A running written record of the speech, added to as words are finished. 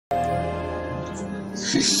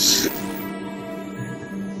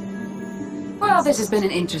Well, this has been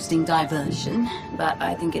an interesting diversion, but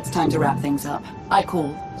I think it's time to wrap things up. I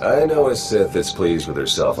call. I know a Sith that's pleased with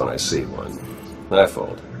herself when I see one. I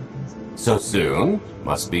fold. So soon?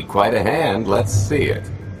 Must be quite a hand. Let's see it.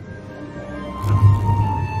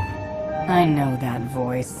 I know that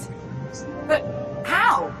voice. But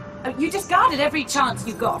how? You discarded every chance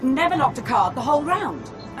you got and never knocked a card the whole round.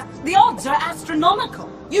 The odds are astronomical.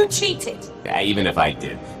 You cheated. Yeah, even if I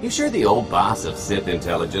did. You sure the old boss of Sith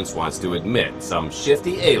intelligence wants to admit some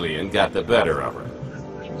shifty alien got the better of her?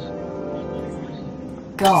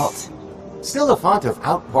 Gault. Still a font of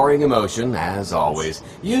outpouring emotion, as always.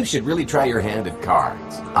 You should really try your hand at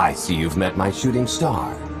cards. I see you've met my shooting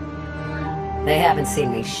star. They haven't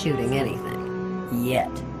seen me shooting anything. Yet.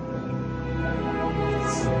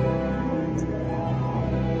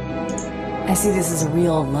 I see this as a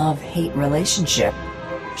real love-hate relationship.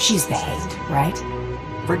 She's the hate, right?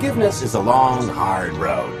 Forgiveness is a long, hard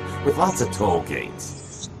road, with lots of toll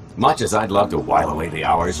gates. Much as I'd love to while away the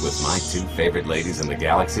hours with my two favorite ladies in the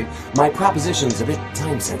galaxy, my proposition's a bit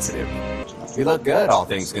time-sensitive. You look good, all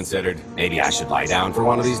things considered. Maybe I should lie down for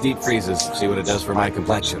one of these deep freezes, see what it does for my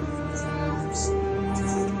complexion.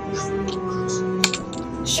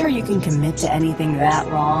 Sure you can commit to anything that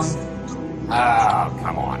long? Oh,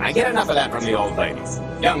 come on. I get enough of that from the old lady.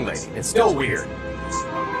 Young lady, it's still weird.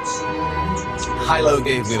 Hilo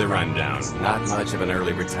gave me the rundown. Not much of an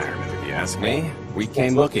early retirement, if you ask me. We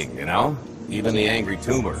came looking, you know? Even the angry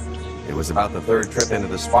tumor. It was about the third trip into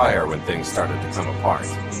the Spire when things started to come apart.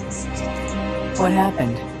 What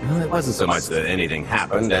happened? Well, it wasn't so much that anything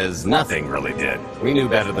happened as nothing really did. We knew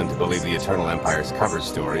better than to believe the Eternal Empire's cover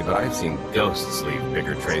story, but I've seen ghosts leave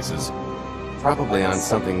bigger traces. Probably on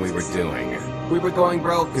something we were doing. We were going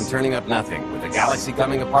broke and turning up nothing. With the galaxy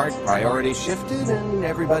coming apart, priorities shifted and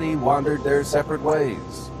everybody wandered their separate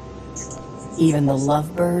ways. Even the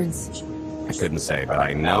lovebirds? I couldn't say, but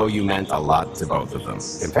I know you meant a lot to both of them.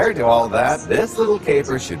 Compared to all that, this little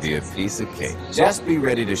caper should be a piece of cake. Just be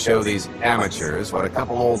ready to show these amateurs what a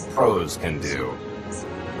couple old pros can do.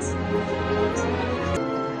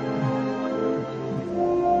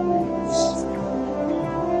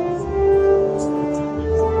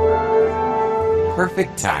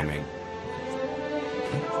 Perfect timing.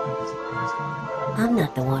 I'm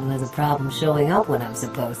not the one with a problem showing up when I'm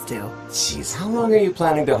supposed to. Jeez, how long are you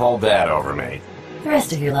planning to hold that over me? The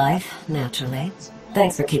rest of your life, naturally.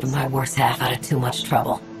 Thanks for keeping my worse half out of too much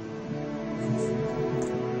trouble.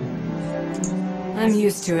 I'm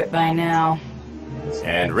used to it by now.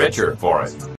 And richer for it.